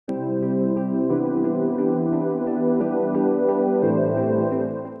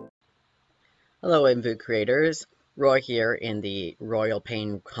Hello IMVU creators, Roy here in the Royal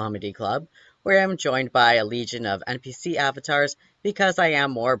Pain Comedy Club, where I'm joined by a legion of NPC avatars because I am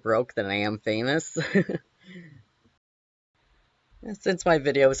more broke than I am famous. Since my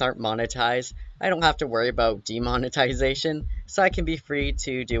videos aren't monetized, I don't have to worry about demonetization, so I can be free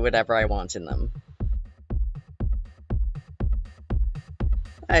to do whatever I want in them.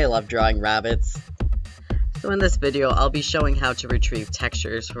 I love drawing rabbits. So in this video, I'll be showing how to retrieve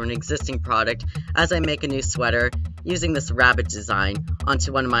textures from an existing product as I make a new sweater using this rabbit design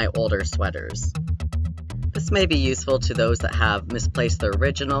onto one of my older sweaters. This may be useful to those that have misplaced their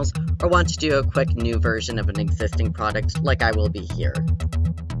originals or want to do a quick new version of an existing product like I will be here.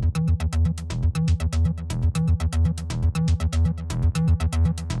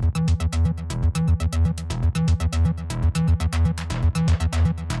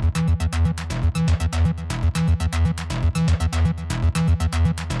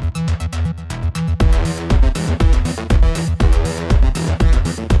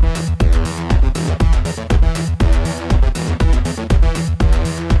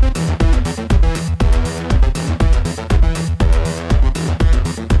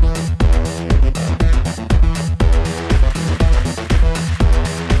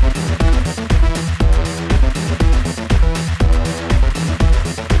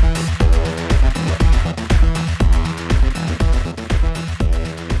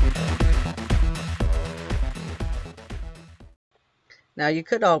 Now you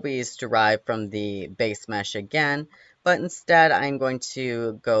could always derive from the base mesh again, but instead I'm going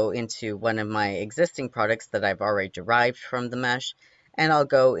to go into one of my existing products that I've already derived from the mesh, and I'll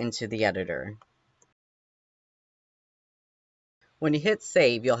go into the editor. When you hit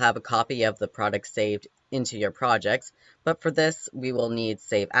save, you'll have a copy of the product saved into your projects, but for this we will need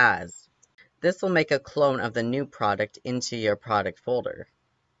save as. This will make a clone of the new product into your product folder.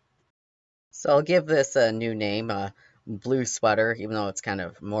 So I'll give this a new name, blue sweater, even though it's kind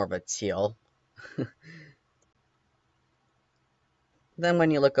of more of a teal. Then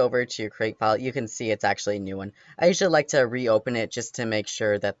when you look over to your create file, you can see it's actually a new one. I usually like to reopen it just to make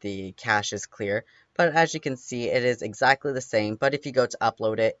sure that the cache is clear, but as you can see, it is exactly the same, but if you go to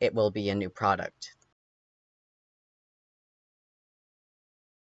upload it, it will be a new product.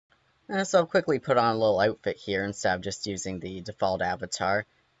 So I'll quickly put on a little outfit here instead of just using the default avatar.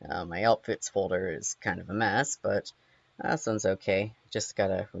 My outfits folder is kind of a mess, but this one's okay. Just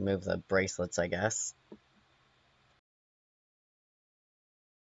gotta remove the bracelets, I guess.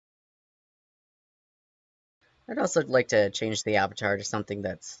 I'd also like to change the avatar to something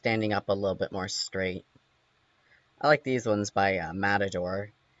that's standing up a little bit more straight. I like these ones by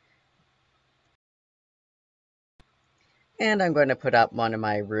Matador. And I'm going to put up one of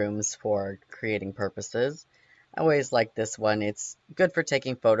my rooms for creating purposes. I always like this one. It's good for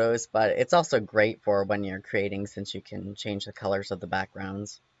taking photos, but it's also great for when you're creating since you can change the colors of the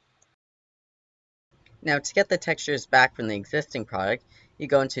backgrounds. Now to get the textures back from the existing product, you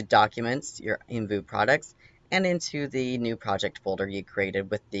go into Documents, your IMVU products, and into the new project folder you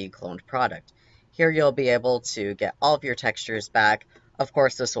created with the cloned product. Here you'll be able to get all of your textures back. Of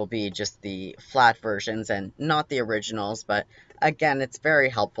course, this will be just the flat versions and not the originals, but again, it's very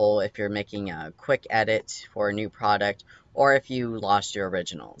helpful if you're making a quick edit for a new product or if you lost your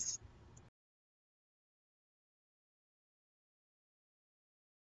originals.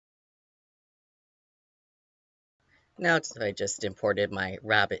 Now I just imported my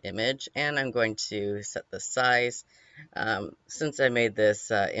rabbit image and I'm going to set the size. Since I made this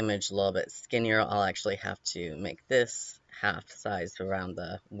image a little bit skinnier, I'll actually have to make this half size around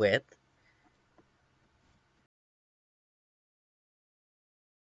the width.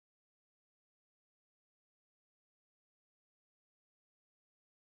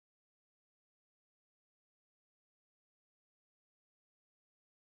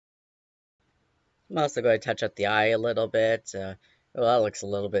 I'm also going to touch up the eye a little bit. Well, that looks a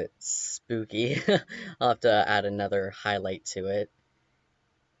little bit spooky. I'll have to add another highlight to it.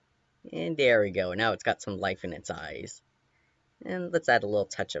 And there we go. Now it's got some life in its eyes. And let's add a little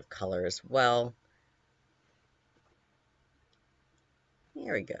touch of color as well.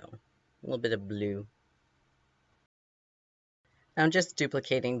 There we go. A little bit of blue. Now I'm just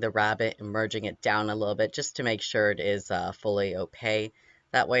duplicating the rabbit and merging it down a little bit just to make sure it is fully opaque.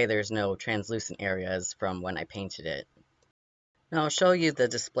 That way there's no translucent areas from when I painted it. Now I'll show you the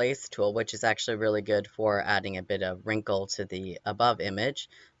displace tool, which is actually really good for adding a bit of wrinkle to the above image.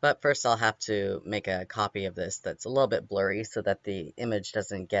 But first I'll have to make a copy of this that's a little bit blurry so that the image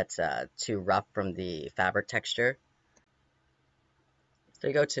doesn't get too rough from the fabric texture. So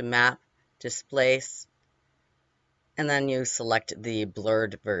you go to Map, Displace, And then you select the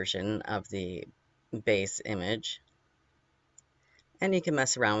blurred version of the base image. And you can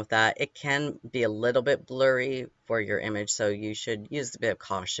mess around with that. It can be a little bit blurry for your image, so you should use a bit of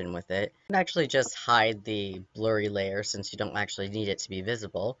caution with it. And actually just hide the blurry layer since you don't actually need it to be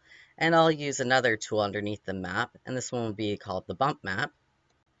visible. And I'll use another tool underneath the map, and this one will be called the bump map.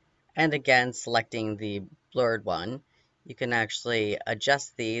 And again, selecting the blurred one, you can actually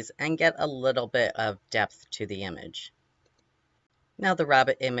adjust these and get a little bit of depth to the image. Now the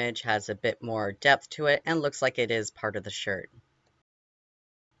rabbit image has a bit more depth to it and looks like it is part of the shirt.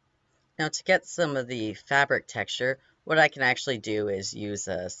 Now to get some of the fabric texture, what I can actually do is use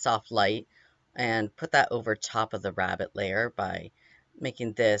a soft light and put that over top of the rabbit layer by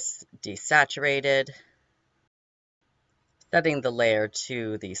making this desaturated, setting the layer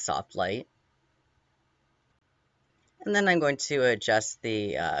to the soft light. And then I'm going to adjust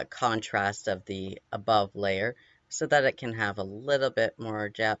the contrast of the above layer so that it can have a little bit more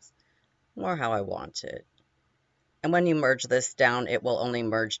depth, more how I want it. And when you merge this down, it will only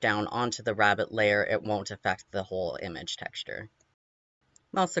merge down onto the rabbit layer. It won't affect the whole image texture.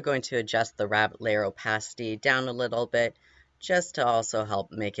 I'm also going to adjust the rabbit layer opacity down a little bit, just to also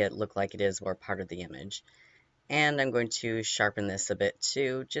help make it look like it is more part of the image. And I'm going to sharpen this a bit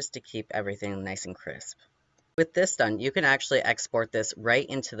too, just to keep everything nice and crisp. With this done, you can actually export this right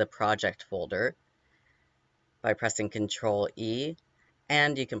into the project folder by pressing Control E,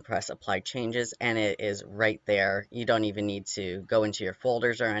 and you can press Apply Changes, and it is right there. You don't even need to go into your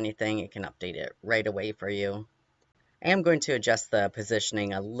folders or anything. It can update it right away for you. I am going to adjust the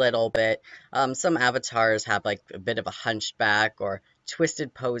positioning a little bit. Some avatars have like a bit of a hunchback or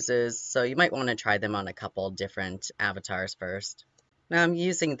twisted poses, so you might want to try them on a couple different avatars first. Now I'm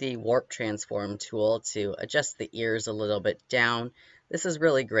using the Warp Transform tool to adjust the ears a little bit down. This is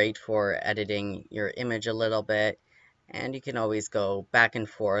really great for editing your image a little bit, and you can always go back and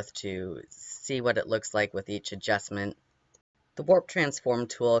forth to see what it looks like with each adjustment. The Warp Transform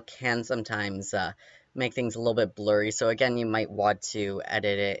tool can sometimes make things a little bit blurry, so again you might want to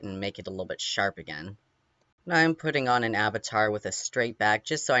edit it and make it a little bit sharp again. Now I'm putting on an avatar with a straight back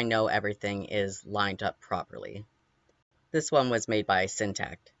just so I know everything is lined up properly. This one was made by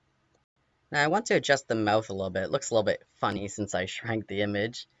Syntact. Now I want to adjust the mouth a little bit. It looks a little bit funny since I shrank the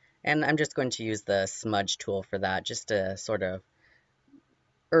image. And I'm just going to use the smudge tool for that, just to sort of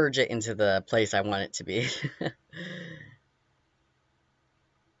urge it into the place I want it to be.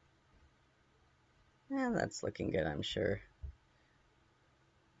 Yeah, that's looking good, I'm sure.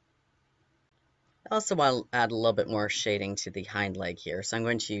 I also want to add a little bit more shading to the hind leg here. So I'm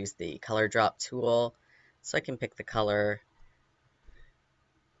going to use the color drop tool so I can pick the color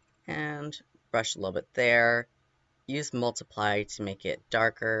and brush a little bit there. Use multiply to make it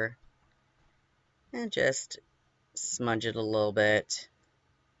darker and just smudge it a little bit,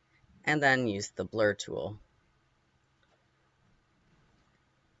 and then use the blur tool.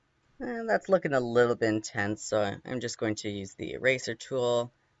 And that's looking a little bit intense, so I'm just going to use the eraser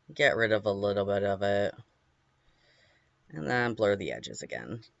tool, get rid of a little bit of it, and then blur the edges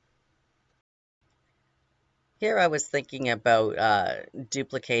again. Here I was thinking about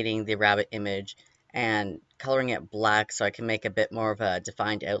duplicating the rabbit image and coloring it black so I can make a bit more of a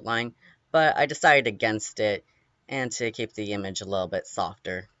defined outline, but I decided against it and to keep the image a little bit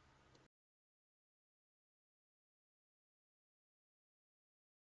softer.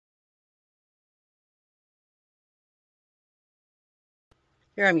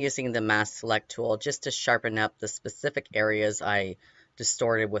 Here I'm using the Mask Select tool just to sharpen up the specific areas I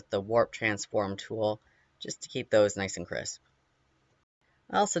distorted with the Warp Transform tool, just to keep those nice and crisp.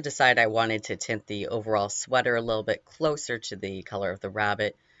 I also decided I wanted to tint the overall sweater a little bit closer to the color of the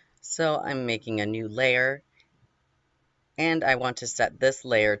rabbit, so I'm making a new layer, and I want to set this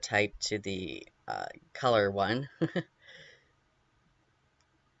layer type to the color one.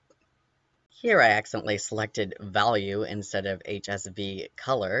 Here I accidentally selected value instead of HSV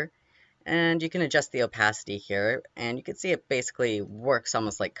color. And you can adjust the opacity here, and you can see it basically works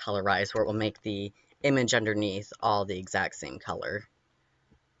almost like colorize, where it will make the image underneath all the exact same color.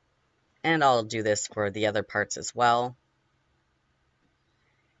 And I'll do this for the other parts as well.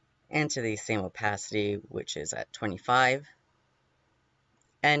 And to the same opacity, which is at 25.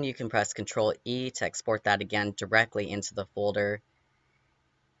 And you can press Control E to export that again directly into the folder.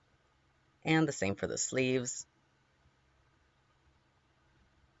 And the same for the sleeves.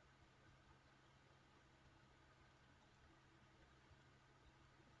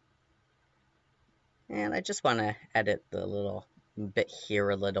 And I just want to edit the little bit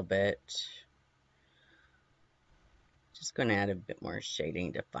here a little bit. Just going to add a bit more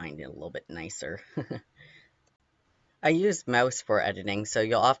shading to find it a little bit nicer. I use mouse for editing, so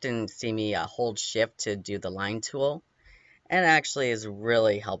you'll often see me hold shift to do the line tool, and it actually is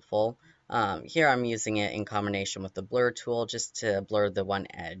really helpful. Here I'm using it in combination with the blur tool just to blur the one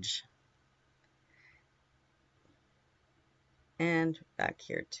edge. And back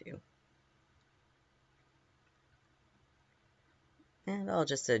here too. And I'll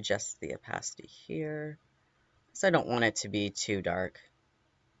just adjust the opacity here, because I don't want it to be too dark.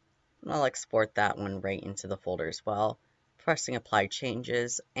 And I'll export that one right into the folder as well, pressing apply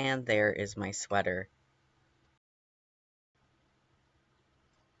changes, and there is my sweater.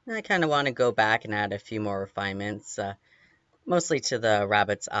 And I kind of want to go back and add a few more refinements, mostly to the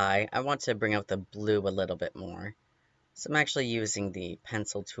rabbit's eye. I want to bring out the blue a little bit more. So I'm actually using the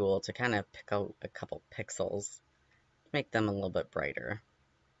pencil tool to kind of pick out a couple pixels, make them a little bit brighter.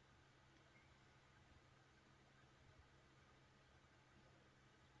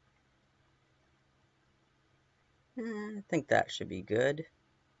 I think that should be good.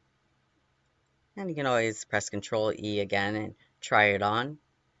 And you can always press Control E again and try it on.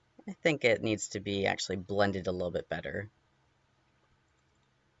 I think it needs to be actually blended a little bit better.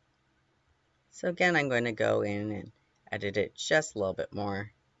 So again, I'm going to go in and edit it just a little bit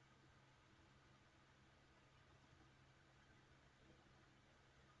more.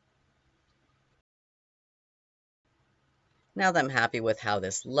 Now that I'm happy with how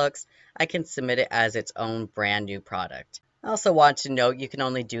this looks, I can submit it as its own brand new product. I also want to note you can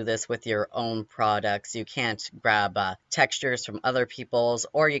only do this with your own products. You can't grab textures from other people's,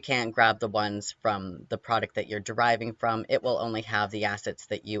 or you can't grab the ones from the product that you're deriving from. It will only have the assets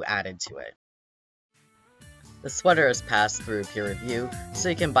that you added to it. The sweater is passed through peer review, so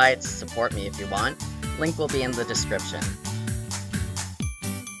you can buy it to support me if you want. Link will be in the description.